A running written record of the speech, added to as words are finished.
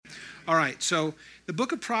All right, so the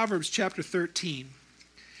book of Proverbs, chapter 13.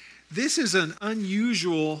 This is an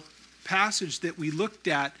unusual passage that we looked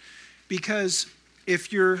at because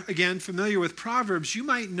if you're, again, familiar with Proverbs, you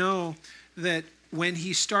might know that when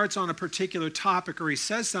he starts on a particular topic or he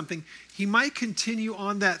says something, he might continue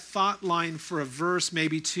on that thought line for a verse,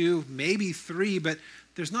 maybe two, maybe three, but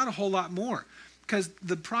there's not a whole lot more. Because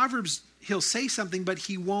the Proverbs, he'll say something, but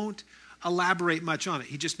he won't elaborate much on it.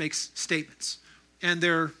 He just makes statements. And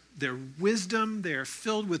they're wisdom, they're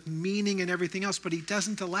filled with meaning and everything else, but he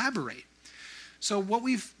doesn't elaborate. So what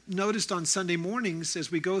we've noticed on Sunday mornings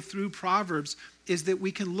as we go through Proverbs is that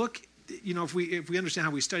we can look, if we understand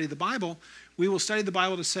how we study the Bible, we will study the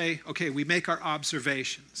Bible to say, okay, we make our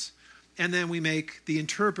observations, and then we make the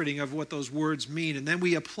interpreting of what those words mean, and then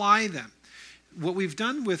we apply them. What we've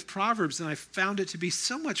done with Proverbs, and I found it to be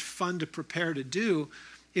so much fun to prepare to do,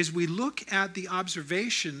 is we look at the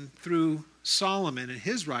observation through Solomon and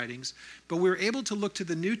his writings, but we're able to look to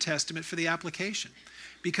the New Testament for the application,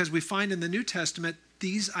 because we find in the New Testament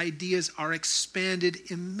these ideas are expanded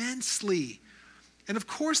immensely. And of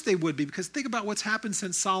course they would be, because think about what's happened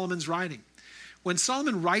since Solomon's writing. When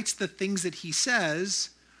Solomon writes the things that he says,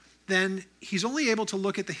 then he's only able to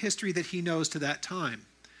look at the history that he knows to that time.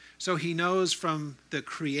 So he knows from the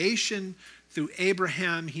creation through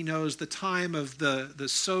Abraham, he knows the time of the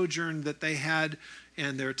sojourn that they had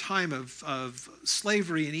and their time of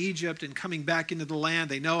slavery in Egypt and coming back into the land.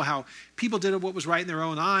 They know how people did what was right in their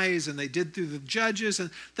own eyes, and they did through the judges. And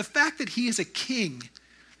the fact that he is a king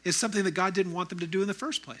is something that God didn't want them to do in the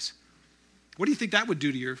first place. What do you think that would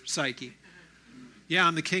do to your psyche? Yeah,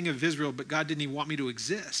 I'm the king of Israel, but God didn't even want me to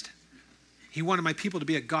exist. He wanted my people to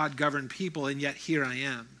be a God-governed people, and yet here I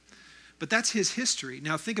am. But that's his history.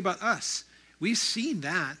 Now think about us. We've seen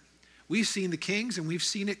that. We've seen the kings, and we've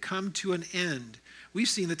seen it come to an end. We've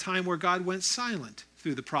seen the time where God went silent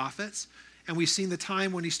through the prophets, and we've seen the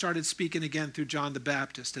time when he started speaking again through John the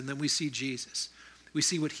Baptist, and then we see Jesus. We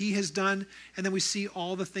see what he has done, and then we see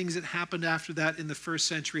all the things that happened after that in the first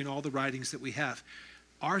century and all the writings that we have.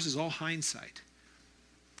 Ours is all hindsight.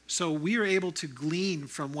 So we are able to glean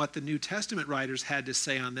from what the New Testament writers had to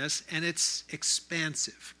say on this, and it's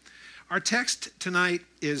expansive. Our text tonight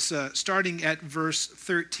is starting at verse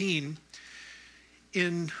 13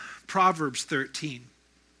 in Proverbs 13.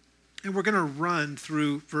 And we're going to run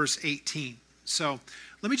through verse 18. So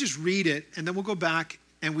let me just read it, and then we'll go back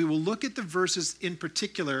and we will look at the verses in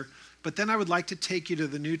particular, but then I would like to take you to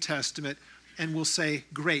the New Testament and we'll say,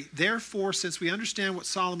 great. Therefore, since we understand what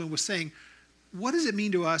Solomon was saying, what does it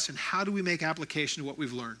mean to us and how do we make application of what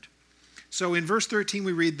we've learned? So in verse 13,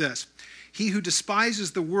 we read this: he who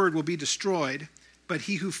despises the word will be destroyed, but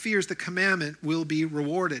he who fears the commandment will be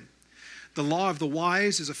rewarded. The law of the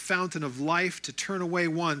wise is a fountain of life to turn away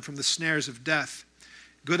one from the snares of death.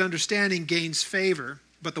 Good understanding gains favor,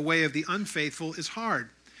 but the way of the unfaithful is hard.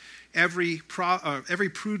 Every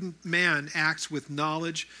prudent man acts with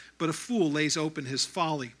knowledge, but a fool lays open his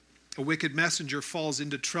folly. A wicked messenger falls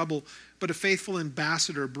into trouble, but a faithful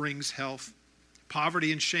ambassador brings health.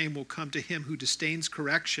 Poverty and shame will come to him who disdains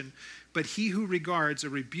correction, but he who regards a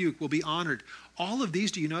rebuke will be honored. All of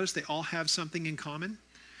these, do you notice they all have something in common?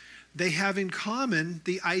 They have in common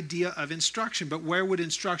the idea of instruction, but where would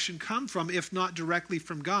instruction come from if not directly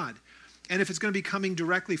from God? And if it's going to be coming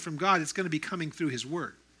directly from God, it's going to be coming through his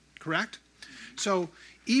word, correct? So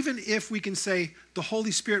even if we can say the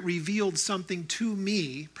Holy Spirit revealed something to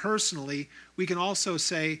me personally, we can also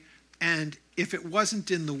say, and if it wasn't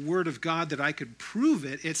in the word of God that I could prove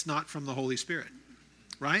it, it's not from the Holy Spirit,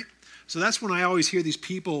 right? So that's when I always hear these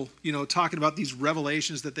people, talking about these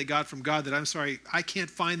revelations that they got from God that I'm sorry, I can't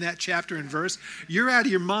find that chapter and verse. You're out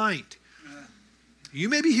of your mind. You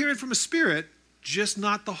may be hearing from a spirit, just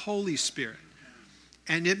not the Holy Spirit.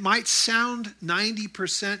 And it might sound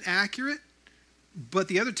 90% accurate, but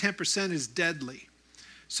the other 10% is deadly.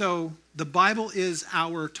 So the Bible is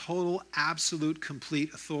our total, absolute,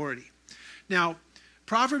 complete authority. Now,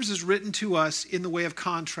 Proverbs is written to us in the way of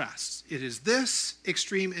contrasts. It is this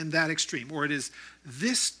extreme and that extreme, or it is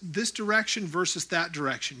this direction versus that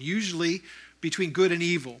direction, usually between good and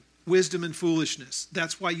evil, wisdom and foolishness.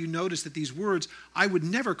 That's why you notice that these words, I would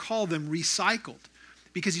never call them recycled,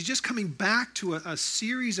 because he's just coming back to a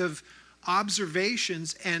series of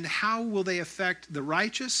observations, and how will they affect the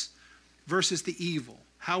righteous versus the evil?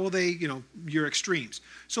 How will they, your extremes?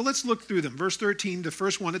 So let's look through them. Verse 13, the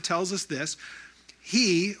first one, it tells us this: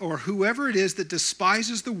 he, or whoever it is that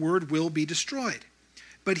despises the word, will be destroyed,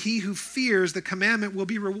 but he who fears the commandment will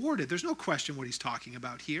be rewarded. There's no question what he's talking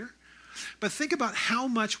about here. But think about how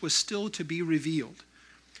much was still to be revealed.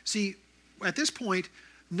 See, at this point,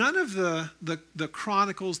 None of the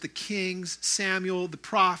Chronicles, the Kings, Samuel, the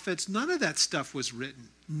prophets, none of that stuff was written.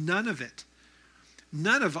 None of it.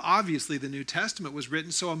 None of, obviously, the New Testament was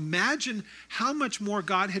written. So imagine how much more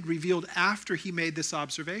God had revealed after he made this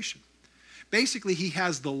observation. Basically, he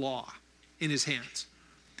has the law in his hands.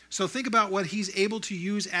 So think about what he's able to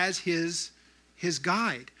use as his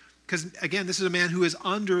guide. Because, again, this is a man who is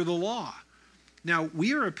under the law. Now,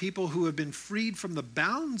 we are a people who have been freed from the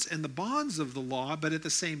bounds and the bonds of the law, but at the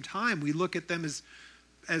same time, we look at them as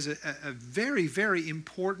a very, very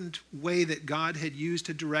important way that God had used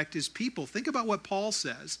to direct his people. Think about what Paul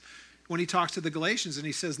says when he talks to the Galatians, and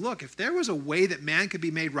he says, look, if there was a way that man could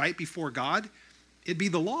be made right before God, it'd be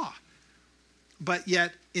the law. But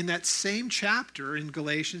yet, in that same chapter in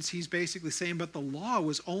Galatians, he's basically saying, but the law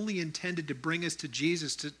was only intended to bring us to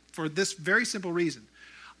Jesus for this very simple reason.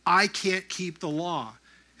 I can't keep the law.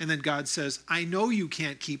 And then God says, I know you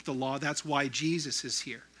can't keep the law. That's why Jesus is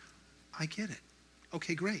here. I get it.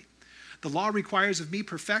 Okay, great. The law requires of me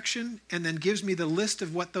perfection and then gives me the list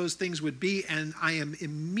of what those things would be, and I am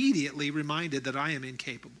immediately reminded that I am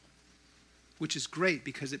incapable, which is great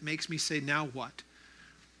because it makes me say, now what?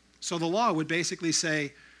 So the law would basically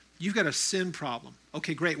say, you've got a sin problem.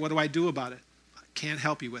 Okay, great. What do I do about it? I can't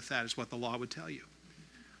help you with that, is what the law would tell you.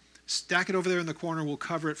 Stack it over there in the corner. We'll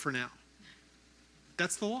cover it for now.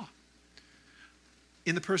 That's the law.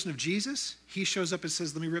 In the person of Jesus, he shows up and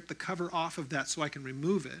says, let me rip the cover off of that so I can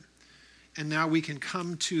remove it. And now we can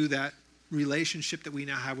come to that relationship that we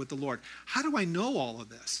now have with the Lord. How do I know all of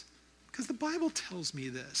this? Because the Bible tells me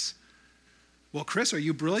this. Well, Chris, are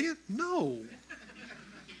you brilliant? No.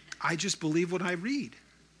 I just believe what I read.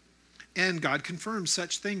 And God confirms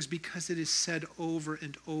such things because it is said over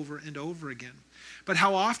and over and over again. But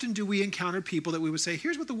how often do we encounter people that we would say,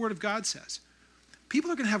 here's what the Word of God says?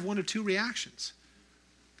 People are going to have one of two reactions.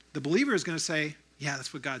 The believer is going to say, yeah,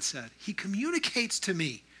 that's what God said. He communicates to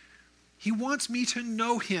me. He wants me to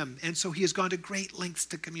know him, and so he has gone to great lengths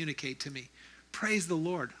to communicate to me. Praise the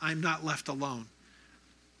Lord, I'm not left alone.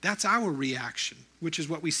 That's our reaction, which is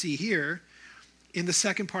what we see here in the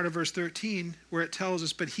second part of verse 13, where it tells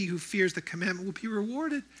us, but he who fears the commandment will be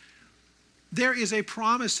rewarded. There is a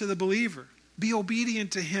promise to the believer. Be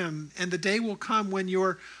obedient to him, and the day will come when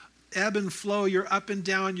your ebb and flow, your up and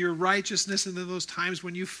down, your righteousness, and then those times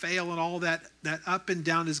when you fail and all that up and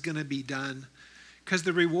down is going to be done. Because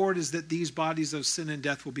the reward is that these bodies of sin and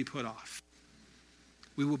death will be put off.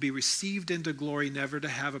 We will be received into glory, never to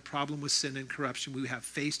have a problem with sin and corruption. We have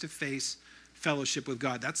face-to-face fellowship with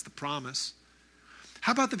God. That's the promise.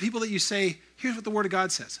 How about the people that you say, here's what the Word of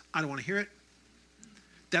God says. I don't want to hear it.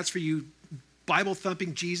 That's for you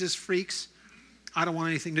Bible-thumping Jesus freaks. I don't want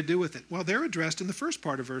anything to do with it. Well, they're addressed in the first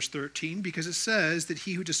part of verse 13 because it says that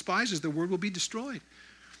he who despises the Word will be destroyed.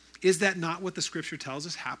 Is that not what the Scripture tells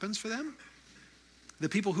us happens for them? The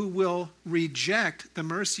people who will reject the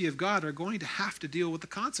mercy of God are going to have to deal with the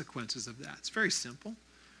consequences of that. It's very simple.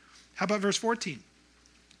 How about verse 14?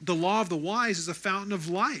 The law of the wise is a fountain of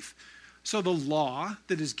life. So the law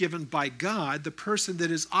that is given by God, the person that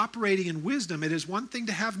is operating in wisdom, it is one thing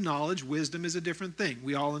to have knowledge. Wisdom is a different thing.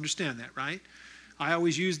 We all understand that, right? I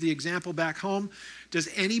always use the example back home. Does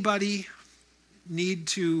anybody need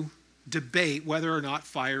to debate whether or not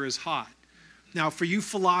fire is hot? Now, for you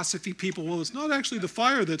philosophy people, well, it's not actually the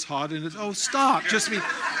fire that's hot, and it's, oh, stop.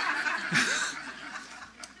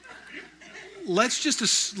 Let's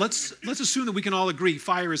assume that we can all agree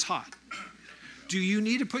fire is hot. Do you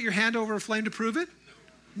need to put your hand over a flame to prove it?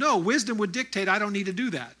 No, wisdom would dictate I don't need to do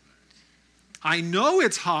that. I know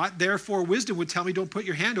it's hot, therefore wisdom would tell me don't put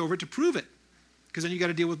your hand over it to prove it, because then you got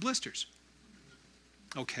to deal with blisters.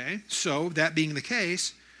 Okay, so that being the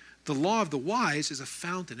case, the law of the wise is a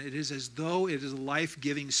fountain. It is as though it is a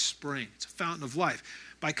life-giving spring. It's a fountain of life.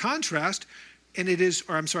 By contrast,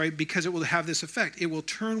 because it will have this effect, it will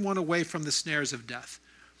turn one away from the snares of death.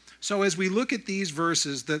 So as we look at these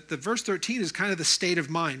verses, the verse 13 is kind of the state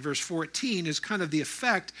of mind. Verse 14 is kind of the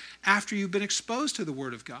effect after you've been exposed to the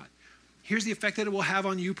Word of God. Here's the effect that it will have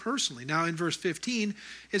on you personally. Now in verse 15,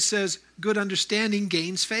 it says, good understanding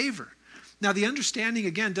gains favor. Now the understanding,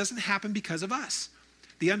 again, doesn't happen because of us.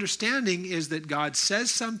 The understanding is that God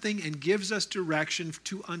says something and gives us direction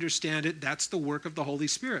to understand it. That's the work of the Holy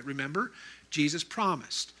Spirit. Remember, Jesus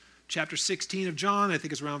promised. Chapter 16 of John, I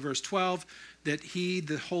think it's around verse 12, that he,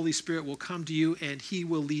 the Holy Spirit, will come to you and he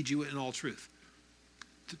will lead you in all truth.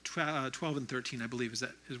 12 and 13, I believe,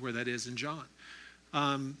 is where that is in John.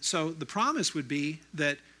 So the promise would be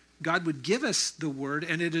that God would give us the word,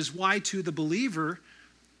 and it is why to the believer,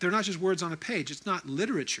 they're not just words on a page. It's not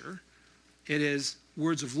literature. It is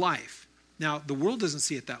words of life. Now, the world doesn't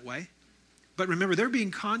see it that way, But remember, they're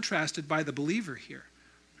being contrasted by the believer here.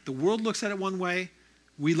 The world looks at it one way,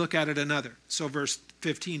 we look at it another. So verse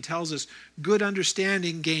 15 tells us, good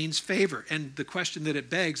understanding gains favor. And the question that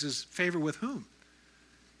it begs is, favor with whom?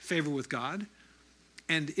 Favor with God.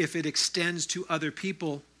 And if it extends to other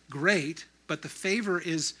people, great. But the favor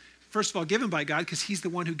is, first of all, given by God because he's the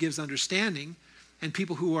one who gives understanding. And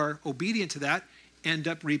people who are obedient to that end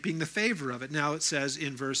up reaping the favor of it. Now it says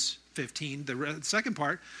in verse 15, the second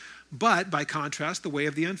part, but by contrast, the way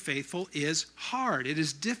of the unfaithful is hard. It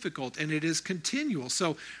is difficult and it is continual.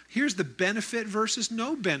 So here's the benefit versus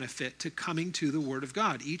no benefit to coming to the Word of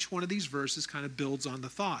God. Each one of these verses kind of builds on the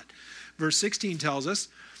thought. Verse 16 tells us,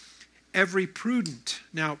 every prudent.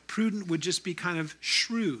 Now, prudent would just be kind of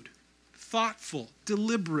shrewd, thoughtful,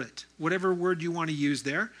 deliberate, whatever word you want to use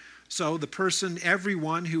there. So the person,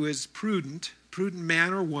 everyone who is prudent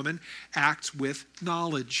man or woman, acts with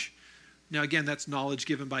knowledge. Now, again, that's knowledge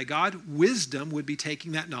given by God. Wisdom would be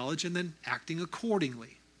taking that knowledge and then acting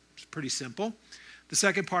accordingly. It's pretty simple. The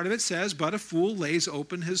second part of it says, but a fool lays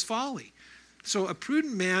open his folly. So a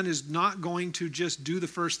prudent man is not going to just do the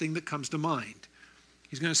first thing that comes to mind.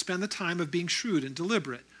 He's going to spend the time of being shrewd and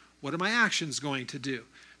deliberate. What are my actions going to do?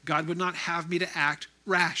 God would not have me to act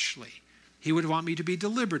rashly. He would want me to be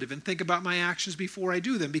deliberative and think about my actions before I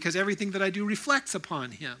do them, because everything that I do reflects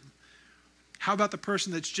upon him. How about the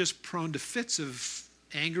person that's just prone to fits of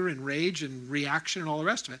anger and rage and reaction and all the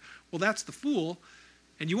rest of it? Well, that's the fool,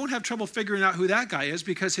 and you won't have trouble figuring out who that guy is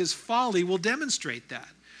because his folly will demonstrate that.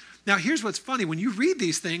 Now, here's what's funny. When you read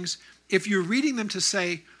these things, if you're reading them to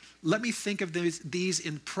say, let me think of these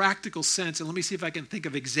in practical sense, and let me see if I can think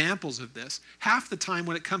of examples of this, half the time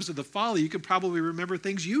when it comes to the folly, you can probably remember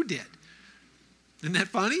things you did. Isn't that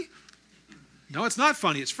funny? No, it's not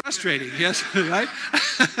funny. It's frustrating. Yes, right?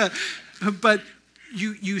 But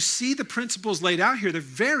you see the principles laid out here. They're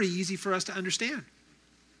very easy for us to understand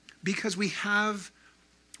because we have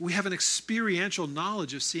an experiential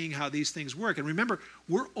knowledge of seeing how these things work. And remember,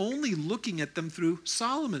 we're only looking at them through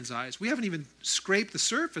Solomon's eyes. We haven't even scraped the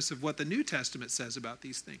surface of what the New Testament says about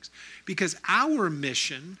these things, because our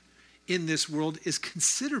mission in this world is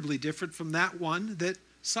considerably different from that one that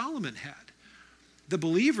Solomon had. The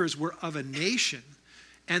believers were of a nation,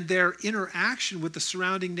 and their interaction with the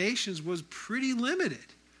surrounding nations was pretty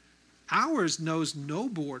limited. Ours knows no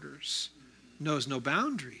borders, knows no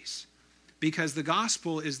boundaries, because the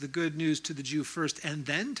gospel is the good news to the Jew first and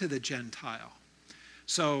then to the Gentile.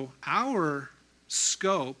 So our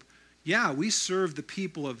scope, yeah, we serve the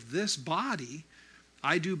people of this body.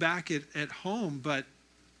 I do back at home, but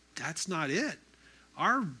that's not it.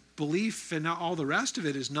 Our belief and all the rest of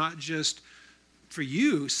it is not just for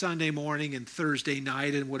you Sunday morning and Thursday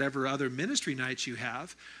night and whatever other ministry nights you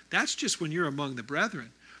have. That's just when you're among the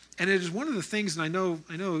brethren. And it is one of the things, and I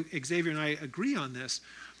know Xavier and I agree on this,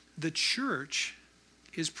 the church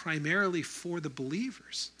is primarily for the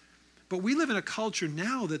believers. But we live in a culture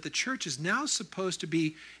now that the church is now supposed to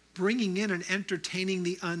be bringing in and entertaining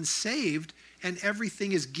the unsaved, and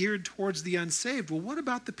everything is geared towards the unsaved. Well, what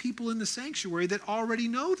about the people in the sanctuary that already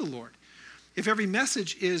know the Lord? If every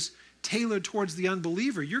message is tailored towards the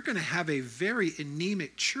unbeliever, you're going to have a very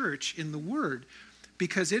anemic church in the Word,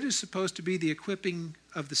 because it is supposed to be the equipping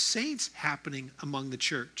of the saints happening among the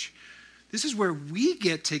church. This is where we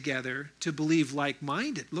get together to believe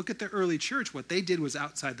like-minded. Look at the early church. What they did was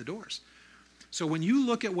outside the doors. So when you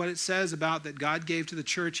look at what it says about that God gave to the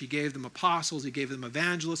church, he gave them apostles, he gave them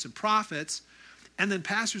evangelists and prophets, and then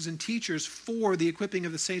pastors and teachers for the equipping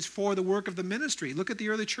of the saints, for the work of the ministry. Look at the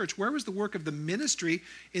early church. Where was the work of the ministry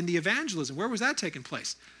in the evangelism? Where was that taking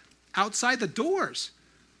place? Outside the doors.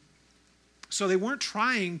 So they weren't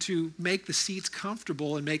trying to make the seats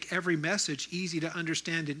comfortable and make every message easy to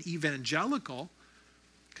understand and evangelical,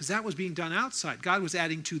 because that was being done outside. God was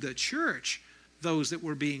adding to the church those that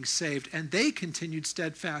were being saved, and they continued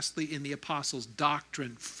steadfastly in the apostles'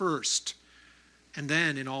 doctrine first, and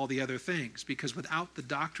then in all the other things, because without the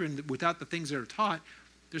doctrine, without the things that are taught,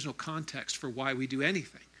 there's no context for why we do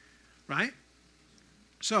anything, right?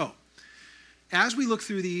 So, as we look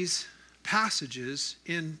through these passages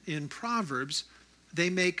in Proverbs, they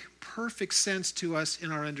make perfect sense to us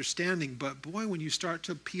in our understanding, but boy, when you start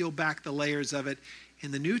to peel back the layers of it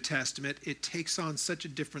in the New Testament, it takes on such a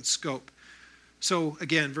different scope. So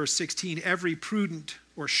again, verse 16, every prudent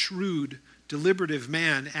or shrewd, deliberative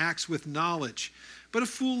man acts with knowledge, but a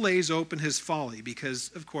fool lays open his folly,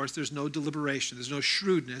 because, of course, there's no deliberation, there's no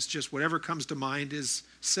shrewdness, just whatever comes to mind is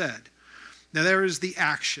said. Now there is the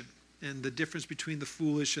action and the difference between the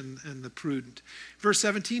foolish and the prudent. Verse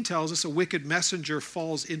 17 tells us a wicked messenger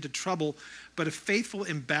falls into trouble, but a faithful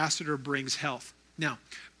ambassador brings health. Now,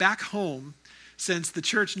 back home, since the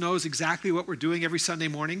church knows exactly what we're doing every Sunday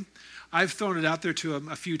morning, I've thrown it out there to them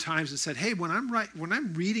a few times and said, hey, when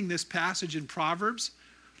I'm reading this passage in Proverbs,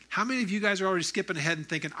 how many of you guys are already skipping ahead and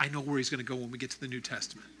thinking, I know where he's going to go when we get to the New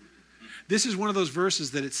Testament? This is one of those verses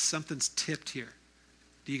that something's tipped here.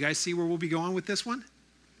 Do you guys see where we'll be going with this one?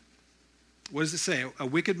 What does it say? A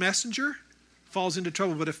wicked messenger falls into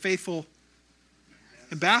trouble, but a faithful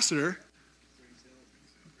ambassador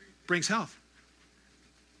brings health.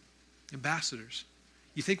 Ambassadors.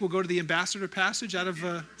 You think we'll go to the ambassador passage out of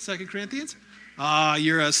 2 Corinthians? Ah,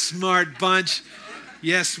 you're a smart bunch.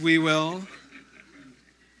 Yes, we will.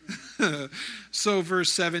 So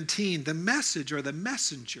verse 17, the message or the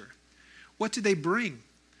messenger, what do they bring?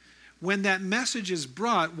 When that message is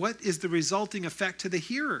brought, what is the resulting effect to the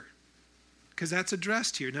hearer? Because that's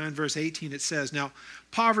addressed here. Now in verse 18 it says, now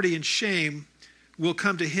poverty and shame will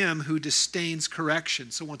come to him who disdains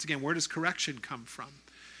correction. So once again, where does correction come from?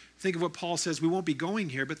 Think of what Paul says. We won't be going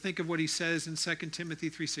here, but think of what he says in 2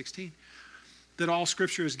 Timothy 3:16. That all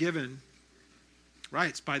Scripture is given, right,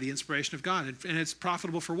 it's by the inspiration of God. And it's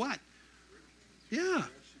profitable for what? Yeah.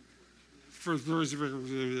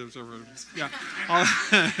 Yeah.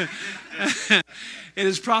 It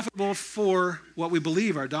is profitable for what we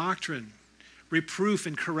believe, our doctrine, reproof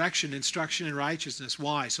and correction, instruction in righteousness.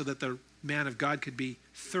 Why? So that the man of God could be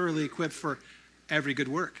thoroughly equipped for every good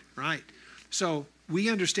work, right? So we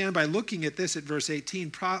understand by looking at this at verse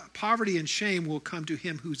 18, poverty and shame will come to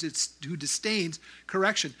him who disdains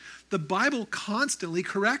correction. The Bible constantly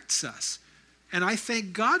corrects us, and I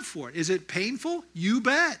thank God for it. Is it painful? You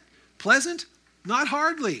bet. Pleasant? Not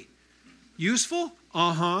hardly. Useful?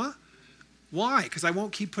 Uh-huh. Why? Because I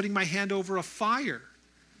won't keep putting my hand over a fire.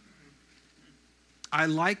 I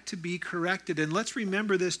like to be corrected. And let's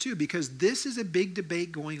remember this too, because this is a big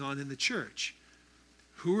debate going on in the church.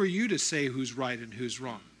 Who are you to say who's right and who's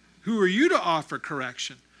wrong? Who are you to offer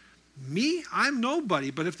correction? Me? I'm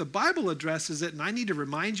nobody. But if the Bible addresses it and I need to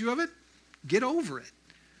remind you of it, get over it.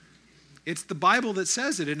 It's the Bible that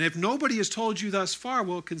says it. And if nobody has told you thus far,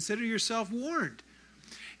 well, consider yourself warned.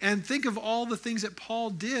 And think of all the things that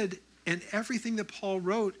Paul did and everything that Paul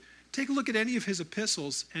wrote. Take a look at any of his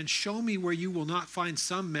epistles and show me where you will not find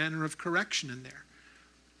some manner of correction in there.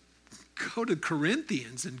 Go to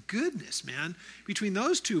Corinthians, and goodness, man, between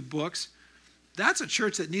those two books, that's a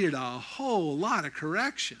church that needed a whole lot of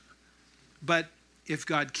correction. But if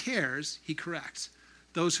God cares, he corrects.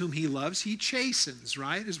 Those whom he loves, he chastens,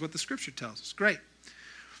 right? Is what the scripture tells us. Great.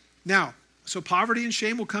 Now, so poverty and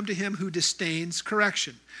shame will come to him who disdains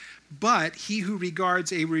correction. But he who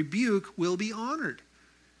regards a rebuke will be honored.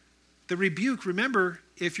 The rebuke, remember,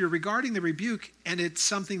 if you're regarding the rebuke and it's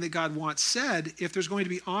something that God wants said, if there's going to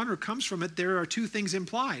be honor comes from it, there are two things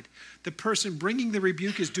implied. The person bringing the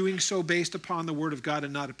rebuke is doing so based upon the word of God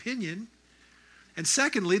and not opinion. And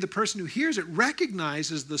secondly, the person who hears it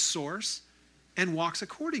recognizes the source and walks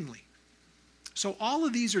accordingly. So all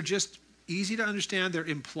of these are just easy to understand. They're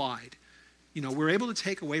implied. You know, we're able to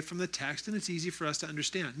take away from the text and it's easy for us to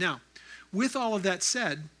understand. Now, with all of that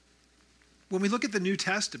said, when we look at the New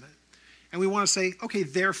Testament, and we want to say, okay,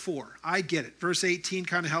 therefore, I get it. Verse 18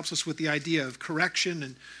 kind of helps us with the idea of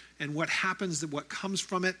correction and what happens, what comes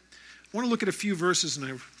from it. I want to look at a few verses, and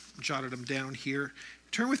I've jotted them down here.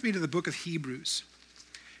 Turn with me to the book of Hebrews,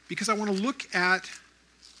 because I want to look at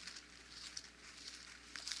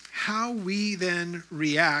how we then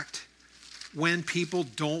react when people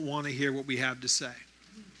don't want to hear what we have to say.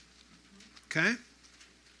 Okay?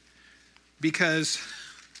 Because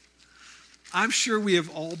I'm sure we have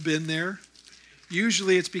all been there.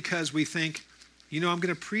 Usually it's because we think, you know, I'm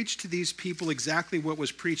going to preach to these people exactly what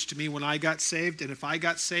was preached to me when I got saved, and if I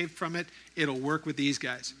got saved from it, it'll work with these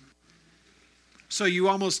guys. So you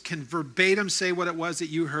almost can verbatim say what it was that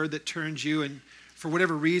you heard that turned you, and for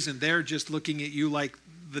whatever reason, they're just looking at you like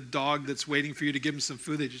the dog that's waiting for you to give them some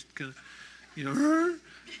food. They just kind of, you know,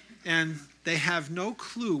 and they have no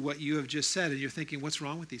clue what you have just said, and you're thinking, what's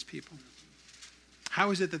wrong with these people?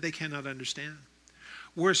 How is it that they cannot understand?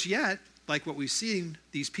 Worse yet, like what we've seen,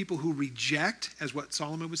 these people who reject, as what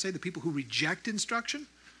Solomon would say, the people who reject instruction,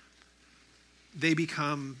 they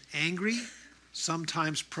become angry,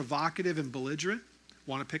 sometimes provocative and belligerent,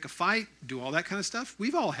 want to pick a fight, do all that kind of stuff.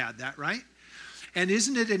 We've all had that, right? And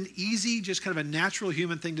isn't it an easy, just kind of a natural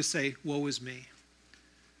human thing to say, woe is me.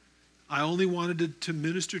 I only wanted to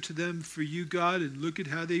minister to them for you, God, and look at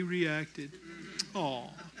how they reacted.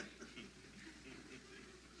 Oh.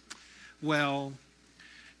 Well,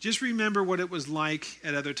 just remember what it was like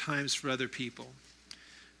at other times for other people.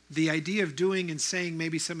 The idea of doing and saying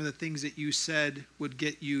maybe some of the things that you said would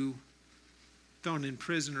get you thrown in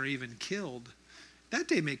prison or even killed That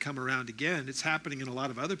day may come around again. It's happening in a lot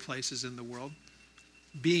of other places in the world.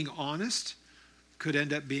 Being honest could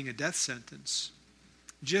end up being a death sentence.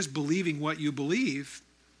 Just believing what you believe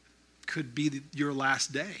could be your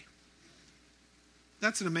last day.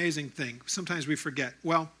 That's an amazing thing. Sometimes we forget.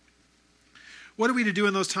 Well, what are we to do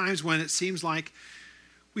in those times when it seems like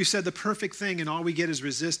we've said the perfect thing and all we get is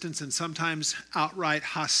resistance and sometimes outright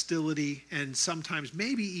hostility and sometimes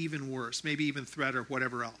maybe even worse, maybe even threat or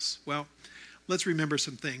whatever else? Well, let's remember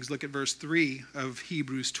some things. Look at verse 3 of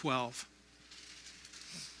Hebrews 12.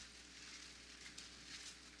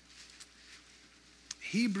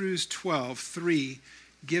 Hebrews 12:3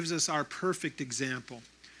 gives us our perfect example.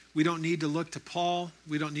 We don't need to look to Paul.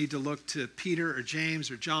 We don't need to look to Peter or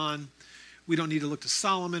James or John. We don't need to look to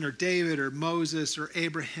Solomon or David or Moses or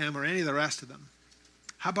Abraham or any of the rest of them.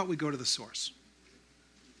 How about we go to the source?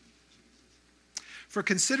 For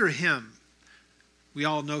consider him. We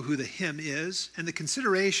all know who the him is. And the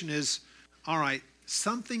consideration is, all right,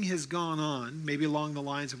 something has gone on, maybe along the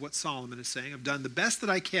lines of what Solomon is saying. I've done the best that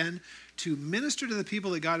I can to minister to the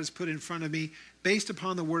people that God has put in front of me based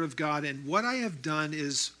upon the word of God. And what I have done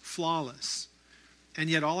is flawless. And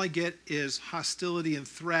yet all I get is hostility and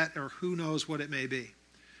threat or who knows what it may be.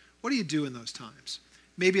 What do you do in those times?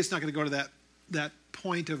 Maybe it's not going to go to that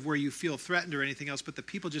point of where you feel threatened or anything else, but the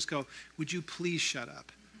people just go, would you please shut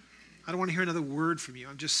up? I don't want to hear another word from you.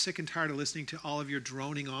 I'm just sick and tired of listening to all of your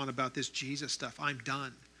droning on about this Jesus stuff. I'm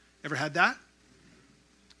done. Ever had that?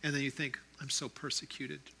 And then you think, I'm so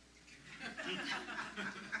persecuted.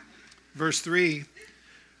 Verse 3,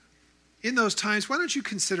 in those times, why don't you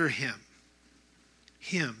consider him?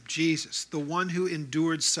 Him, Jesus, the one who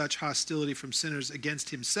endured such hostility from sinners against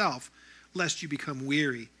himself, lest you become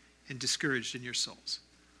weary and discouraged in your souls.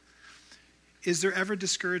 Is there ever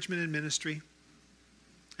discouragement in ministry?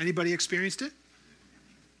 Anybody experienced it?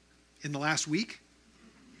 In the last week?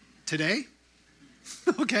 Today?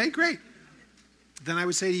 Okay, great. Then I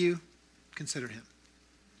would say to you, consider him.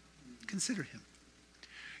 Consider him.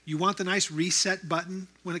 You want the nice reset button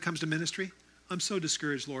when it comes to ministry? I'm so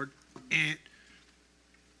discouraged, Lord.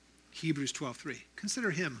 Hebrews 12:3. Consider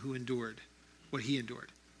him who endured what he endured.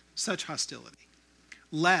 Such hostility.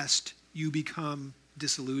 Lest you become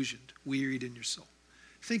disillusioned, wearied in your soul.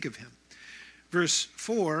 Think of him. Verse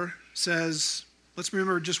 4 says, let's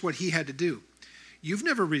remember just what he had to do. You've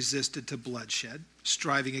never resisted to bloodshed,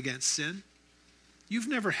 striving against sin. You've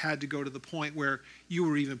never had to go to the point where you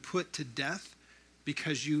were even put to death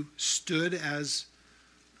because you stood as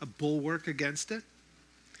a bulwark against it.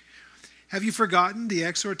 Have you forgotten the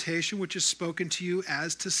exhortation which is spoken to you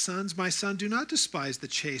as to sons? My son, do not despise the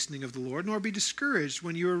chastening of the Lord, nor be discouraged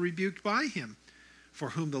when you are rebuked by him.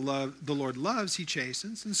 For whom the Lord loves, he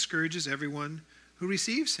chastens and scourges everyone who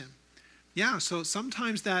receives him. Yeah, so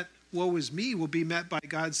sometimes that woe is me will be met by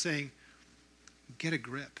God saying, get a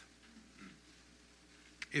grip.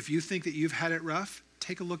 If you think that you've had it rough,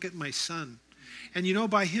 take a look at my son. And you know,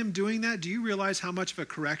 by him doing that, do you realize how much of a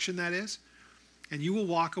correction that is? And you will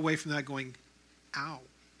walk away from that going, ow.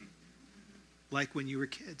 Like when you were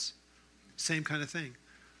kids. Same kind of thing.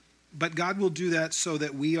 But God will do that so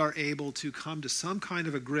that we are able to come to some kind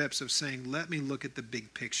of a grips of saying, let me look at the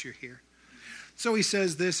big picture here. So he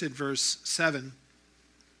says this in verse 7.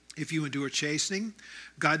 If you endure chastening,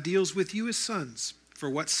 God deals with you as sons. For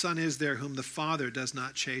what son is there whom the Father does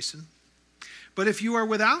not chasten? But if you are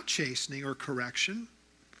without chastening or correction,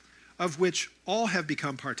 of which all have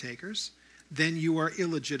become partakers, then you are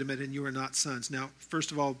illegitimate and you are not sons. Now,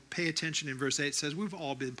 first of all, pay attention in verse 8. It says we've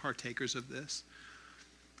all been partakers of this.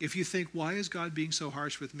 If you think, why is God being so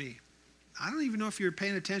harsh with me? I don't even know if you're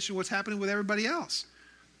paying attention to what's happening with everybody else.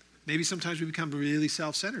 Maybe sometimes we become really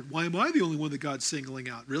self-centered. Why am I the only one that God's singling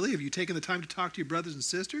out? Really? Have you taken the time to talk to your brothers and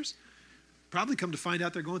sisters? Probably come to find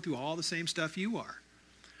out they're going through all the same stuff you are.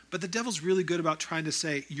 But the devil's really good about trying to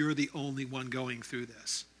say, you're the only one going through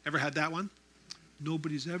this. Ever had that one?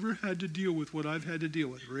 Nobody's ever had to deal with what I've had to deal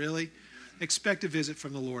with. Really? Expect a visit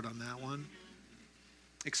from the Lord on that one.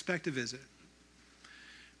 Expect a visit.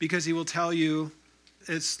 Because he will tell you,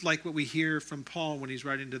 it's like what we hear from Paul when he's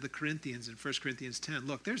writing to the Corinthians in 1 Corinthians 10.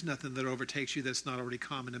 Look, there's nothing that overtakes you that's not already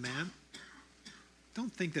common to man.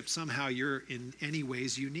 Don't think that somehow you're in any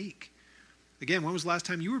ways unique. Again, when was the last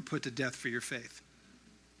time you were put to death for your faith?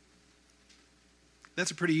 That's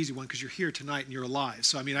a pretty easy one because you're here tonight and you're alive.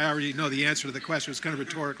 So, I already know the answer to the question. It's kind of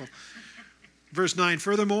rhetorical. Verse 9,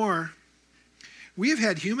 furthermore, we have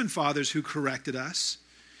had human fathers who corrected us,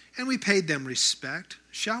 and we paid them respect.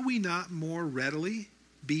 Shall we not more readily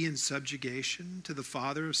be in subjugation to the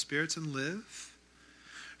Father of spirits and live?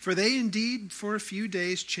 For they indeed for a few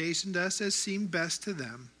days chastened us as seemed best to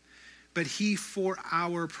them, but he for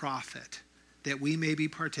our profit, that we may be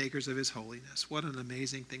partakers of his holiness. What an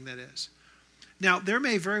amazing thing that is. Now, there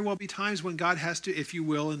may very well be times when God has to, if you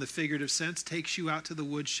will, in the figurative sense, takes you out to the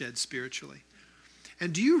woodshed spiritually.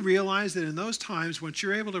 And do you realize that in those times, once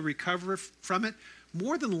you're able to recover from it,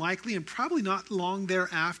 more than likely, and probably not long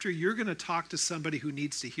thereafter, you're going to talk to somebody who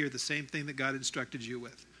needs to hear the same thing that God instructed you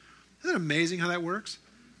with. Isn't it amazing how that works?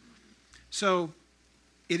 So,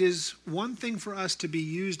 it is one thing for us to be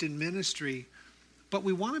used in ministry, but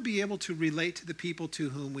we want to be able to relate to the people to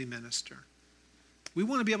whom we minister. We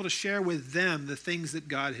want to be able to share with them the things that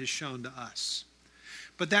God has shown to us.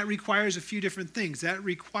 But that requires a few different things. That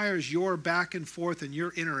requires your back and forth and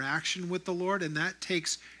your interaction with the Lord, and that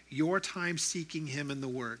takes your time seeking him in the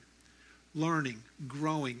Word, learning,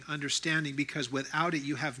 growing, understanding, because without it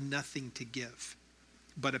you have nothing to give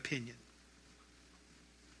but opinion.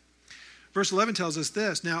 Verse 11 tells us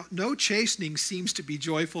this, now, no chastening seems to be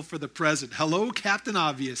joyful for the present. Hello, Captain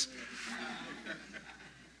Obvious.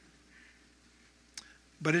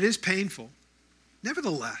 But it is painful.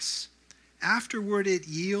 Nevertheless, afterward it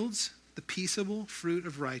yields the peaceable fruit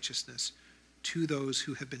of righteousness to those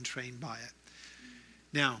who have been trained by it.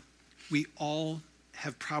 Now, we all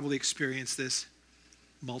have probably experienced this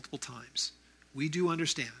multiple times. We do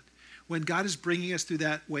understand. When God is bringing us through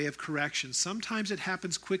that way of correction, sometimes it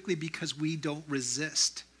happens quickly because we don't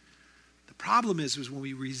resist. The problem is when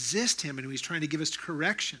we resist him and he's trying to give us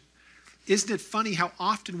correction. Isn't it funny how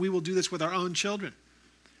often we will do this with our own children?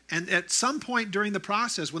 And at some point during the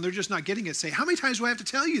process, when they're just not getting it, say, how many times do I have to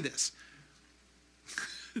tell you this?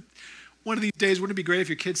 One of these days, wouldn't it be great if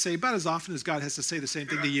your kids say about as often as God has to say the same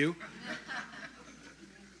thing to you?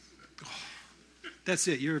 Oh, that's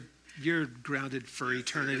it. You're grounded for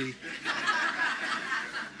eternity.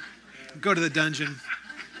 Go to the dungeon.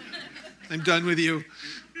 I'm done with you.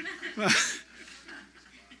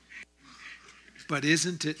 But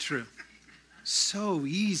isn't it true? So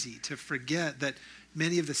easy to forget that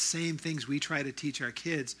many of the same things we try to teach our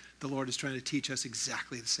kids, the Lord is trying to teach us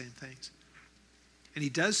exactly the same things. And he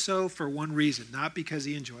does so for one reason, not because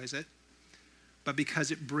he enjoys it, but because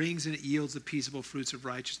it brings and it yields the peaceable fruits of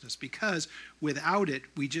righteousness. Because without it,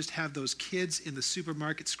 we just have those kids in the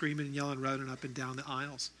supermarket screaming and yelling, running up and down the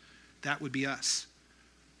aisles. That would be us.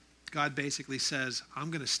 God basically says, I'm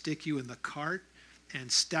going to stick you in the cart and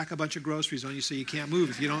stack a bunch of groceries on you so you can't move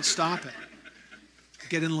if you don't stop it.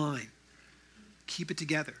 Get in line. Keep it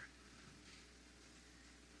together.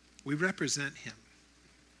 We represent him.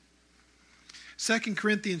 2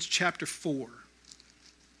 Corinthians chapter 4.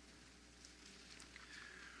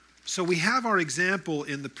 So we have our example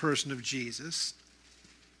in the person of Jesus.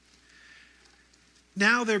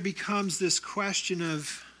 Now there becomes this question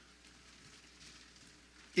of,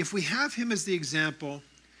 if we have him as the example,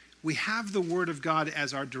 we have the Word of God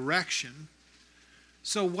as our direction.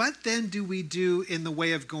 So what then do we do in the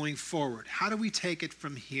way of going forward? How do we take it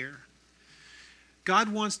from here? God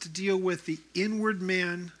wants to deal with the inward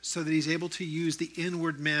man so that he's able to use the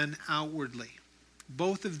inward man outwardly.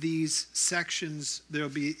 Both of these sections, there will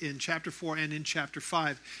be in chapter 4 and in chapter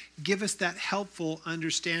 5, give us that helpful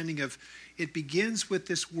understanding of it begins with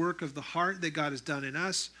this work of the heart that God has done in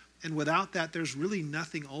us, and without that, there's really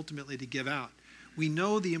nothing ultimately to give out. We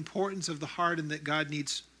know the importance of the heart and that God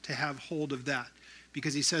needs to have hold of that,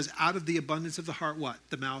 because he says, out of the abundance of the heart, what?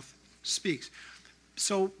 The mouth speaks.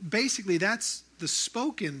 So basically, that's the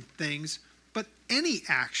spoken things, but any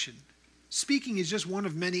action. Speaking is just one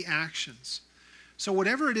of many actions. So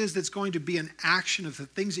whatever it is that's going to be an action of the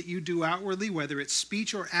things that you do outwardly, whether it's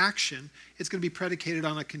speech or action, it's going to be predicated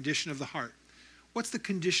on a condition of the heart. What's the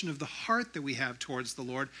condition of the heart that we have towards the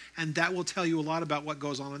Lord? And that will tell you a lot about what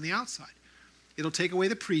goes on the outside. It'll take away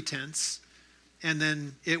the pretense, and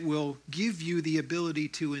then it will give you the ability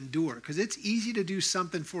to endure. Because it's easy to do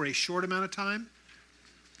something for a short amount of time.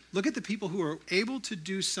 Look at the people who are able to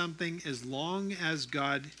do something as long as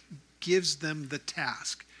God gives them the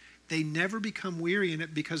task. They never become weary in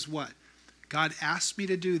it because what? God asked me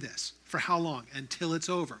to do this. For how long? Until it's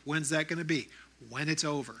over. When's that going to be? When it's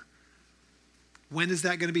over. When is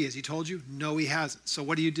that going to be? Has he told you? No, he hasn't. So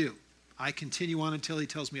what do? I continue on until he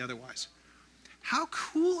tells me otherwise. How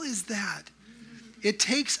cool is that? It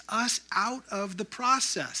takes us out of the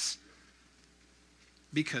process.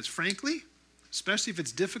 Because frankly, especially if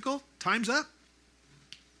it's difficult, time's up.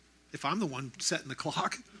 If I'm the one setting the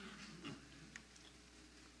clock.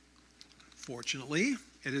 Fortunately,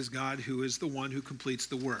 it is God who is the one who completes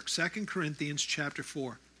the work. 2 Corinthians chapter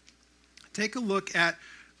 4. Take a look at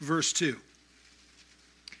verse 2.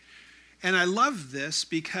 And I love this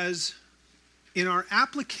because in our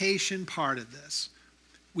application part of this,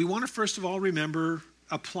 we want to first of all remember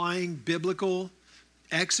applying biblical,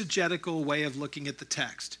 exegetical way of looking at the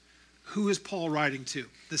text. Who is Paul writing to?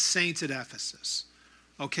 The saints at Ephesus.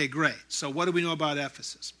 Okay, great. So what do we know about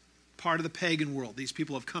Ephesus? Part of the pagan world. These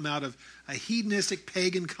people have come out of a hedonistic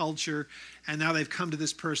pagan culture, and now they've come to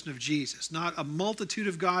this person of Jesus. Not a multitude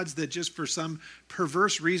of gods that just for some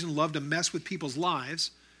perverse reason love to mess with people's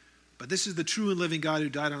lives, but this is the true and living God who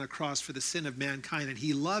died on a cross for the sin of mankind, and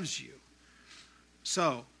he loves you.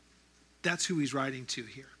 So that's who he's writing to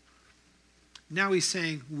here. Now he's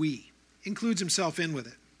saying we. Includes himself in with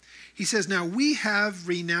it. He says, now we have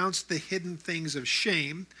renounced the hidden things of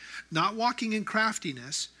shame, not walking in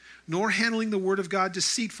craftiness, nor handling the word of God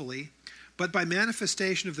deceitfully, but by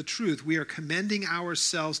manifestation of the truth, we are commending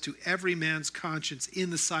ourselves to every man's conscience in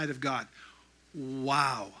the sight of God.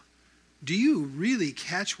 Wow. Do you really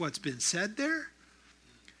catch what's been said there?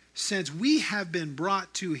 Since we have been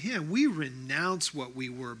brought to him, we renounce what we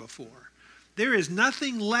were before. There is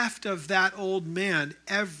nothing left of that old man.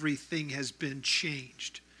 Everything has been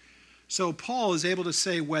changed. So Paul is able to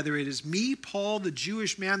say, whether it is me, Paul, the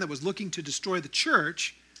Jewish man that was looking to destroy the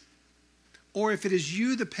church, or if it is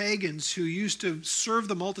you, the pagans, who used to serve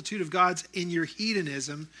the multitude of gods in your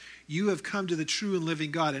hedonism, you have come to the true and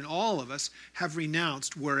living God. And all of us have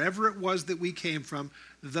renounced, wherever it was that we came from,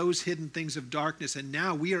 those hidden things of darkness. And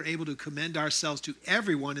now we are able to commend ourselves to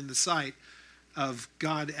everyone in the sight of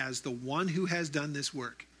God as the one who has done this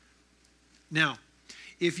work. Now,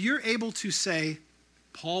 if you're able to say,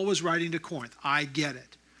 Paul was writing to Corinth, I get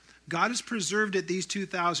it. God has preserved it these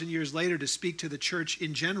 2,000 years later to speak to the church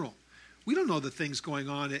in general. We don't know the things going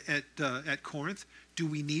on at Corinth. Do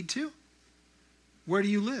we need to? Where do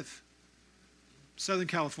you live? Southern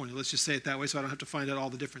California. Let's just say it that way so I don't have to find out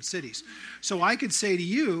all the different cities. So I could say to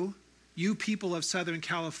you, you people of Southern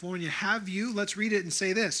California, have you, let's read it and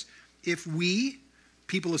say this. If we,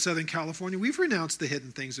 people of Southern California, we've renounced the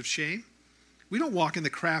hidden things of shame. We don't walk in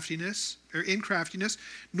craftiness,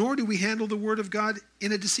 nor do we handle the word of God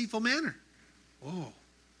in a deceitful manner. Oh,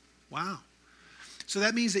 wow. So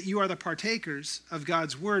that means that you are the partakers of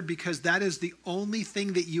God's word because that is the only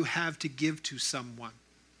thing that you have to give to someone.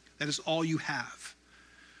 That is all you have.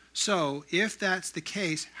 So if that's the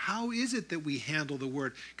case, how is it that we handle the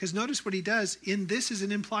word? Because notice what he does. In this is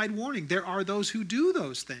an implied warning. There are those who do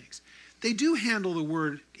those things. They do handle the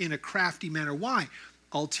word in a crafty manner. Why?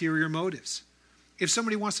 Ulterior motives. If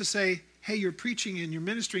somebody wants to say, hey, you're preaching and you're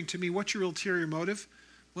ministering to me, what's your ulterior motive?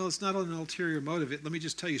 Well, it's not an ulterior motive. Let me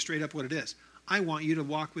just tell you straight up what it is. I want you to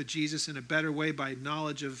walk with Jesus in a better way by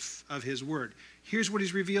knowledge of his word. Here's what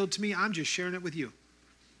he's revealed to me. I'm just sharing it with you.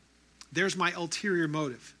 There's my ulterior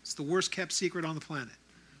motive. It's the worst kept secret on the planet.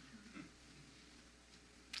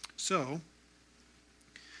 So,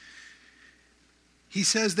 he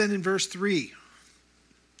says then in verse 3,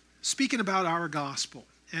 speaking about our gospel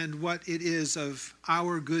and what it is of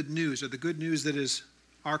our good news, or the good news that is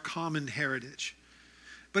our common heritage.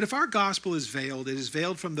 But if our gospel is veiled, it is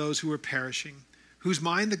veiled from those who are perishing, whose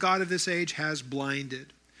mind the God of this age has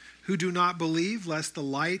blinded, who do not believe, lest the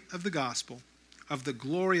light of the gospel, of the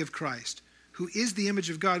glory of Christ, who is the image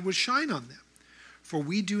of God, would shine on them. For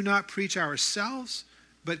we do not preach ourselves,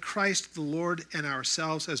 but Christ the Lord, and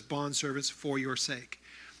ourselves as bondservants for your sake.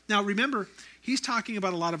 Now remember, he's talking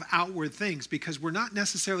about a lot of outward things, because we're not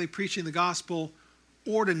necessarily preaching the gospel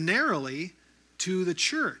ordinarily to the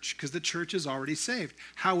church, because the church is already saved.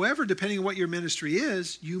 However, depending on what your ministry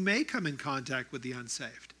is, you may come in contact with the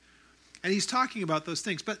unsaved. And he's talking about those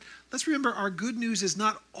things. But let's remember, our good news is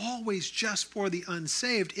not always just for the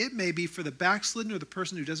unsaved. It may be for the backslidden or the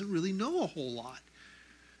person who doesn't really know a whole lot.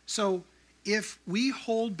 So if we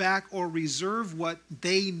hold back or reserve what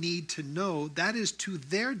they need to know, that is to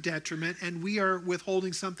their detriment, and we are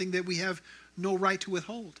withholding something that we have no right to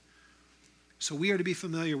withhold. So we are to be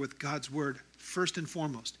familiar with God's word first and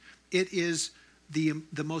foremost. It is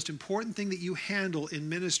the most important thing that you handle in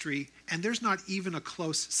ministry, and there's not even a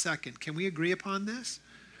close second. Can we agree upon this?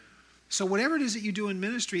 So whatever it is that you do in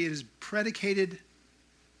ministry, it is predicated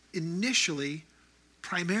initially,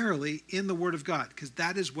 primarily in the Word of God, because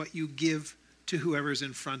that is what you give to whoever is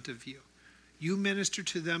in front of you. You minister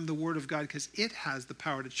to them the Word of God because it has the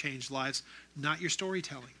power to change lives, not your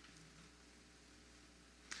storytelling.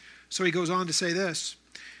 So he goes on to say this.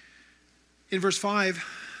 In verse 5,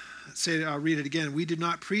 I'll read it again. We did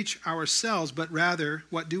not preach ourselves, but rather,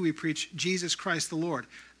 what do we preach? Jesus Christ the Lord.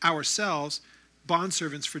 Ourselves,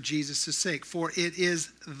 bondservants for Jesus' sake. For it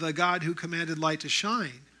is the God who commanded light to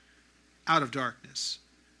shine out of darkness,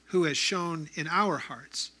 who has shone in our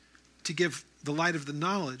hearts to give the light of the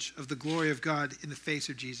knowledge of the glory of God in the face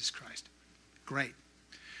of Jesus Christ. Great.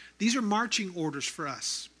 These are marching orders for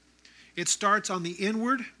us. It starts on the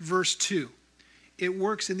inward, verse 2. It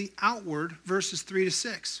works in the outward, verses 3 to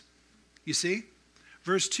 6. You see?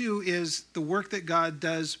 Verse 2 is the work that God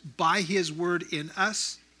does by his word in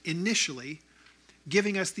us initially,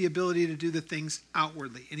 giving us the ability to do the things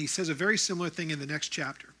outwardly. And he says a very similar thing in the next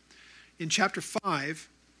chapter. In chapter 5,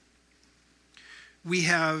 we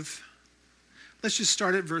have, let's just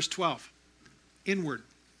start at verse 12. Inward.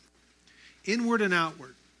 Inward and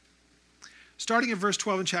outward. Starting at verse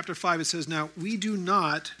 12 in chapter 5, it says, "Now we do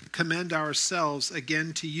not commend ourselves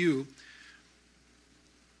again to you,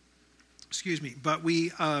 but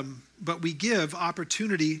we give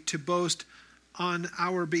opportunity to boast on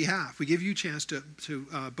our behalf." We give you a chance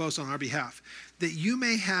to boast on our behalf, "that you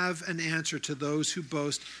may have an answer to those who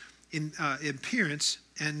boast in appearance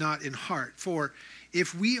and not in heart. For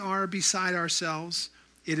if we are beside ourselves,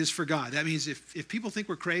 it is for God." That means if people think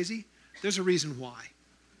we're crazy, there's a reason why.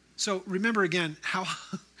 So remember again, how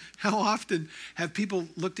often have people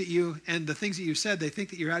looked at you and the things that you said, they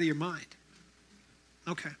think that you're out of your mind?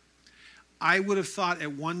 Okay. I would have thought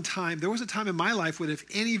at one time, there was a time in my life when if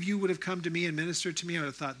any of you would have come to me and ministered to me, I would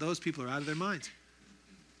have thought those people are out of their minds.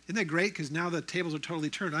 Isn't that great? Because now the tables are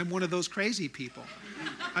totally turned. I'm one of those crazy people.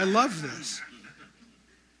 I love this.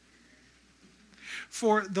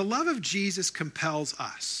 For the love of Jesus compels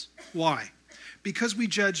us. Why? Because we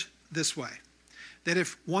judge this way, that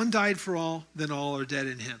if one died for all, then all are dead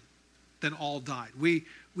in him. Then all died. We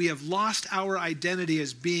have lost our identity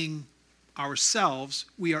as being ourselves.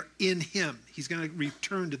 We are in him. He's going to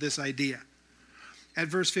return to this idea. At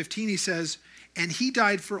verse 15 he says, "And he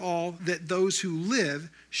died for all, that those who live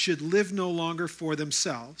should live no longer for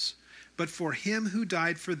themselves, but for him who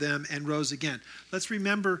died for them and rose again." Let's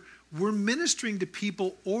remember, we're ministering to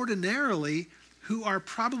people ordinarily who are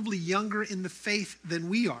probably younger in the faith than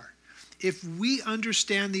we are. If we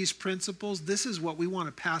understand these principles, this is what we want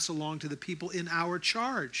to pass along to the people in our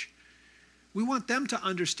charge. We want them to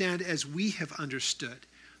understand as we have understood.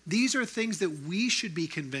 These are things that we should be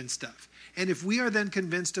convinced of. And if we are then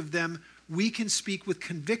convinced of them, we can speak with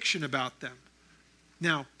conviction about them.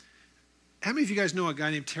 Now, how many of you guys know a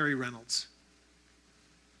guy named Terry Reynolds?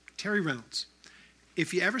 Terry Reynolds.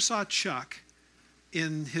 If you ever saw Chuck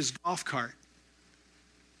in his golf cart,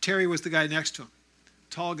 Terry was the guy next to him.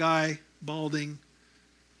 Tall guy, balding.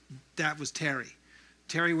 That was Terry.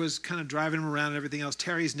 Terry was kind of driving him around and everything else.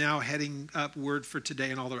 Terry's now heading up Word for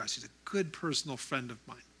Today and all the rest. He's a good personal friend of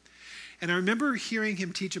mine. And I remember hearing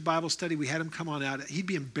him teach a Bible study. We had him come on out. He'd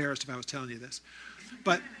be embarrassed if I was telling you this.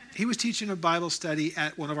 But he was teaching a Bible study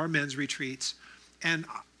at one of our men's retreats. And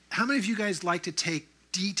how many of you guys like to take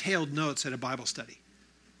detailed notes at a Bible study?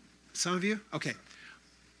 Some of you? Okay.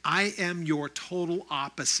 I am your total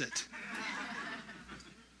opposite.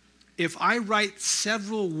 If I write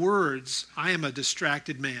several words, I am a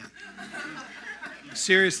distracted man.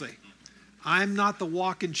 Seriously. I'm not the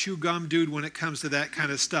walk and chew gum dude when it comes to that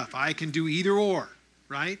kind of stuff. I can do either or,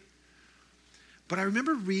 right? But I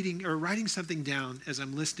remember reading or writing something down as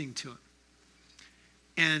I'm listening to him.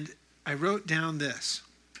 And I wrote down this: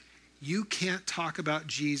 you can't talk about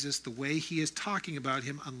Jesus the way he is talking about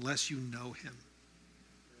him unless you know him.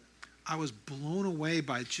 I was blown away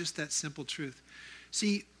by just that simple truth.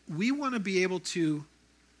 See, we want to be able to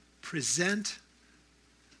present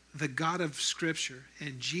the God of Scripture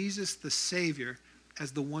and Jesus the Savior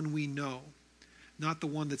as the one we know, not the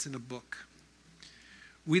one that's in a book.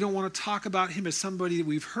 We don't want to talk about him as somebody that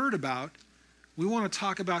we've heard about. We want to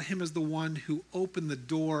talk about him as the one who opened the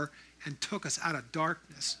door and took us out of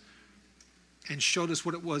darkness and showed us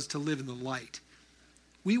what it was to live in the light.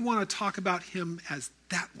 We want to talk about him as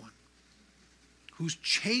that one who's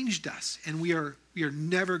changed us, and we are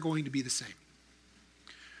never going to be the same.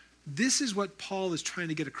 This is what Paul is trying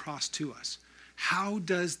to get across to us. How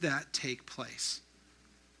does that take place?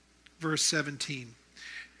 Verse 17.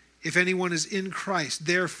 If anyone is in Christ,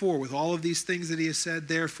 therefore, with all of these things that he has said,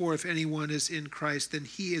 therefore, if anyone is in Christ, then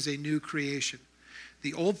he is a new creation.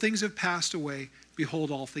 The old things have passed away.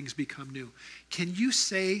 Behold, all things become new. Can you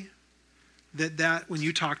say that when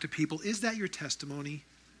you talk to people, is that your testimony?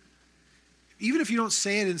 Even if you don't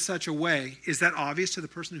say it in such a way, is that obvious to the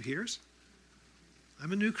person who hears?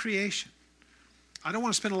 I'm a new creation. I don't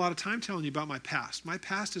want to spend a lot of time telling you about my past. My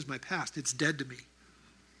past is my past. It's dead to me.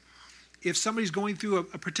 If somebody's going through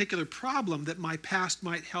a particular problem that my past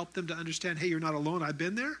might help them to understand, hey, you're not alone, I've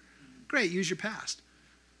been there, great, use your past.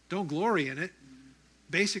 Don't glory in it.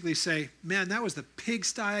 Basically say, man, that was the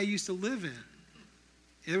pigsty I used to live in.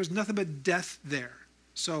 There was nothing but death there.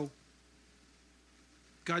 So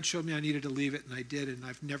God showed me I needed to leave it, and I did, and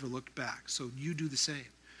I've never looked back. So you do the same.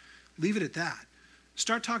 Leave it at that.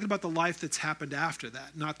 Start talking about the life that's happened after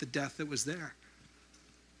that, not the death that was there.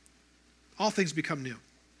 All things become new.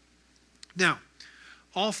 Now,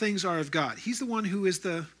 all things are of God. He's the one who is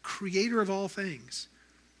the creator of all things.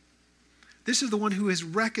 This is the one who has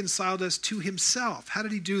reconciled us to himself. How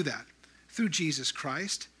did he do that? Through Jesus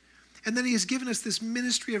Christ. And then he has given us this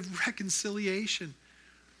ministry of reconciliation.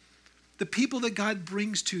 The people that God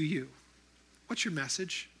brings to you. What's your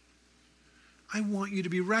message? I want you to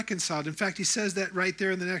be reconciled. In fact, he says that right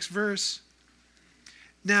there in the next verse.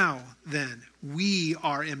 Now, then, we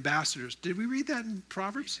are ambassadors. Did we read that in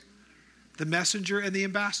Proverbs? The messenger and the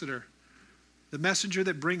ambassador. The messenger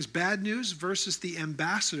that brings bad news versus the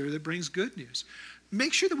ambassador that brings good news.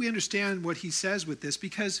 Make sure that we understand what he says with this,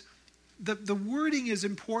 because the wording is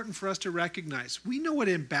important for us to recognize. We know what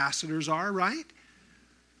ambassadors are, right?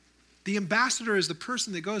 The ambassador is the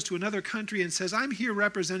person that goes to another country and says, I'm here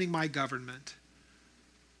representing my government.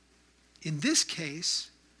 In this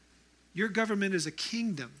case, your government is a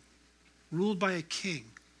kingdom ruled by a king.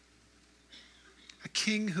 A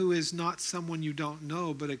king who is not someone you don't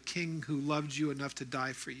know, but a king who loved you enough to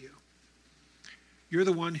die for you. You're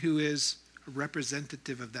the one who is a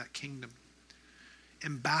representative of that kingdom.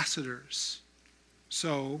 Ambassadors.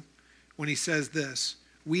 So, when he says this,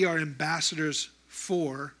 we are ambassadors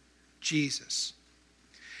for Jesus.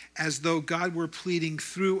 As though God were pleading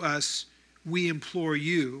through us, we implore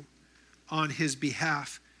you on his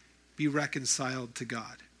behalf, be reconciled to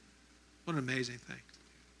God. What an amazing thing.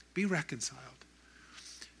 Be reconciled.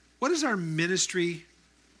 What is our ministry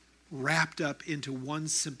wrapped up into one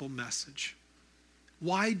simple message?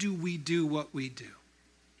 Why do we do what we do?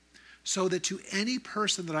 So that to any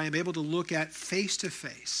person that I am able to look at face to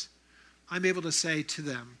face, I'm able to say to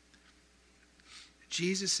them,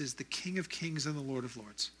 Jesus is the King of Kings and the Lord of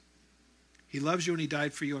Lords. He loves you and he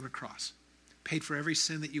died for you on a cross. Paid for every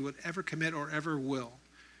sin that you would ever commit or ever will,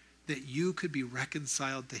 that you could be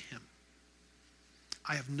reconciled to him.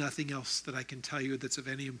 I have nothing else that I can tell you that's of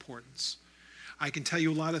any importance. I can tell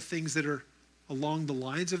you a lot of things that are along the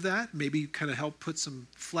lines of that, maybe kind of help put some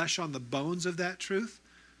flesh on the bones of that truth.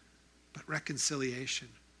 But reconciliation,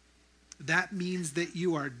 that means that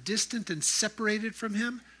you are distant and separated from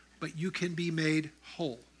him, but you can be made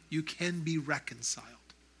whole. You can be reconciled.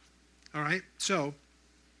 All right? So,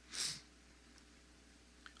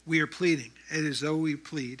 we are pleading. It is though we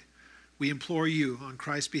plead. We implore you on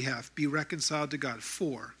Christ's behalf, be reconciled to God.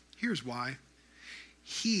 For, here's why.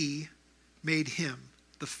 He made him,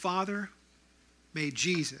 the Father made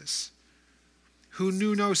Jesus, who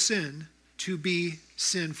knew no sin, to be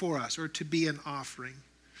sin for us, or to be an offering,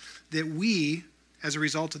 that we, as a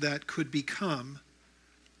result of that, could become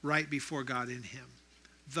right before God in him.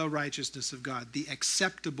 The righteousness of God, the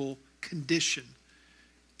acceptable condition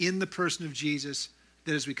in the person of Jesus,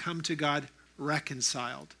 that as we come to God,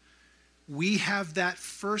 reconciled. We have that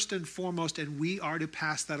first and foremost, and we are to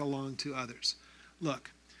pass that along to others. Look,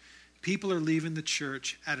 people are leaving the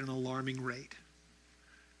church at an alarming rate.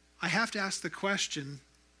 I have to ask the question,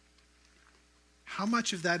 how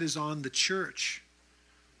much of that is on the church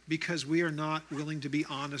because we are not willing to be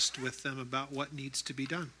honest with them about what needs to be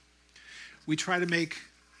done? We try to make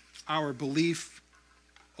our belief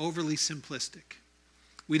overly simplistic.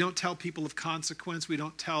 We don't tell people of consequence. We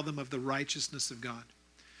don't tell them of the righteousness of God.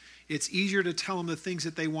 It's easier to tell them the things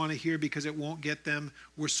that they want to hear because it won't get them.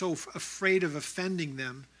 We're so afraid of offending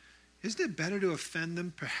them. Isn't it better to offend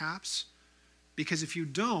them, perhaps? Because if you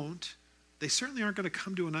don't, they certainly aren't going to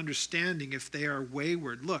come to an understanding if they are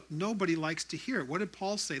wayward. Look, nobody likes to hear it. What did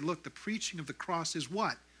Paul say? Look, the preaching of the cross is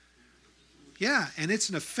what? Yeah, and it's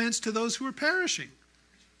an offense to those who are perishing.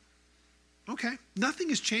 Okay, nothing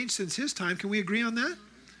has changed since his time. Can we agree on that?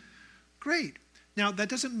 Great. Now, that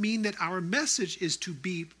doesn't mean that our message is to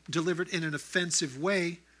be delivered in an offensive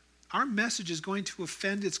way. Our message is going to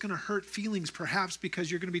offend. It's going to hurt feelings, perhaps,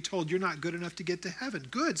 because you're going to be told you're not good enough to get to heaven.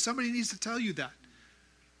 Good. Somebody needs to tell you that.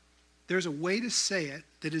 There's a way to say it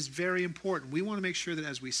that is very important. We want to make sure that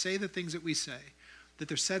as we say the things that we say, that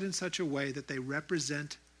they're said in such a way that they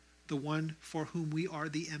represent the one for whom we are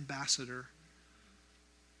the ambassador.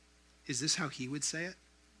 Is this how he would say it?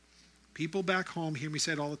 People back home hear me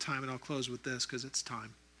say it all the time, and I'll close with this because it's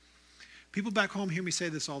time. People back home hear me say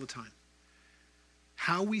this all the time.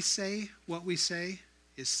 How we say what we say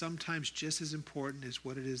is sometimes just as important as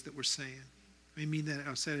what it is that we're saying. I mean that,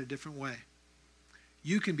 I'll say it a different way.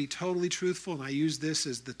 You can be totally truthful, and I use this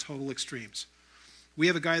as the total extremes. We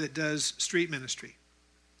have a guy that does street ministry.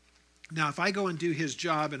 Now, if I go and do his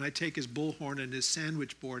job and I take his bullhorn and his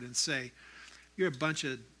sandwich board and say, you're a bunch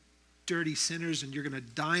of dirty sinners and you're going to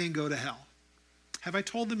die and go to hell. Have I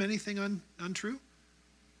told them anything untrue?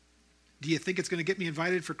 Do you think it's going to get me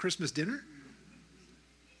invited for Christmas dinner?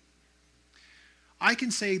 I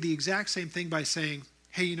can say the exact same thing by saying,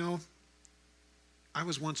 hey, you know, I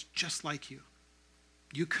was once just like you.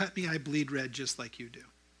 You cut me, I bleed red just like you do.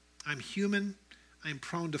 I'm human, I'm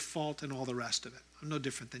prone to fault and all the rest of it. I'm no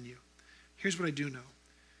different than you. Here's what I do know,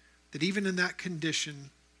 that even in that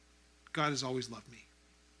condition, God has always loved me.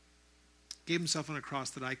 Gave himself on a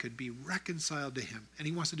cross that I could be reconciled to him. And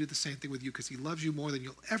he wants to do the same thing with you because he loves you more than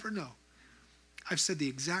you'll ever know. I've said the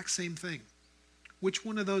exact same thing. Which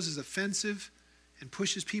one of those is offensive and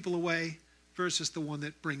pushes people away versus the one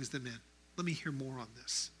that brings them in? Let me hear more on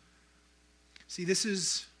this. See, this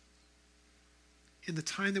is in the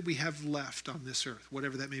time that we have left on this earth,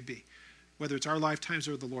 whatever that may be, whether it's our lifetimes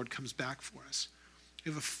or the Lord comes back for us.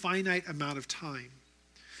 We have a finite amount of time.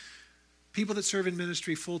 People that serve in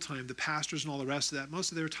ministry full-time, the pastors and all the rest of that,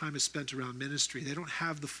 most of their time is spent around ministry. They don't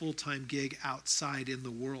have the full-time gig outside in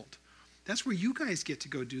the world. That's where you guys get to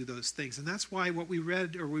go do those things. And that's why what we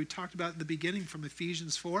read or we talked about in the beginning from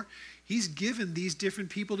Ephesians 4, he's given these different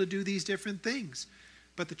people to do these different things.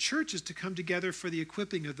 But the church is to come together for the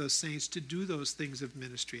equipping of those saints to do those things of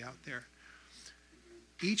ministry out there.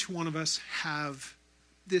 Each one of us have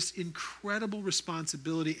this incredible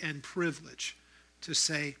responsibility and privilege to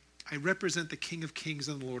say, I represent the King of Kings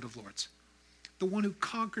and the Lord of Lords, the one who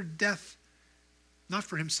conquered death, not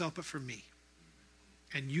for himself, but for me.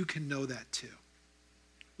 And you can know that too.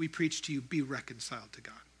 We preach to you, be reconciled to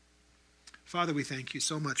God. Father, we thank you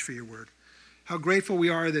so much for your word. How grateful we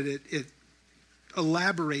are that it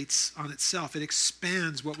elaborates on itself. It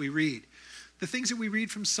expands what we read. The things that we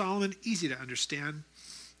read from Solomon, easy to understand.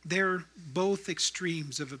 They're both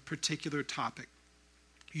extremes of a particular topic.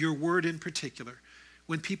 Your word in particular.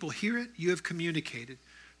 When people hear it, you have communicated.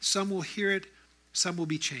 Some will hear it, some will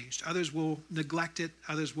be changed. Others will neglect it,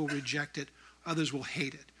 others will reject it, others will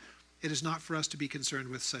hate it. It is not for us to be concerned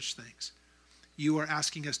with such things. You are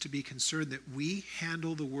asking us to be concerned that we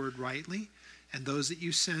handle the word rightly, and those that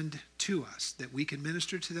you send to us, that we can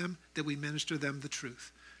minister to them, that we minister them the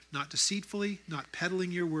truth. Not deceitfully, not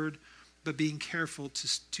peddling your word, but being careful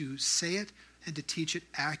to say it and to teach it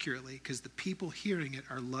accurately, because the people hearing it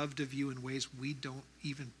are loved of you in ways we don't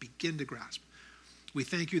even begin to grasp. We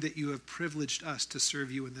thank you that you have privileged us to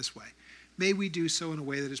serve you in this way. May we do so in a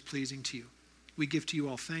way that is pleasing to you. We give to you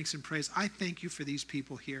all thanks and praise. I thank you for these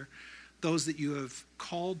people here, those that you have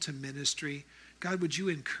called to ministry. God, would you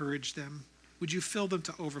encourage them? Would you fill them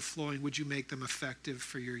to overflowing? Would you make them effective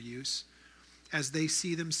for your use? As they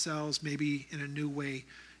see themselves maybe in a new way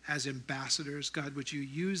as ambassadors, God, would you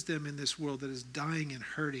use them in this world that is dying and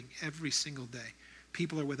hurting every single day?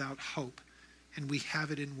 People are without hope, and we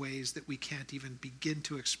have it in ways that we can't even begin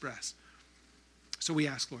to express. So we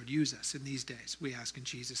ask, Lord, use us in these days. We ask in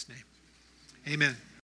Jesus' name. Amen.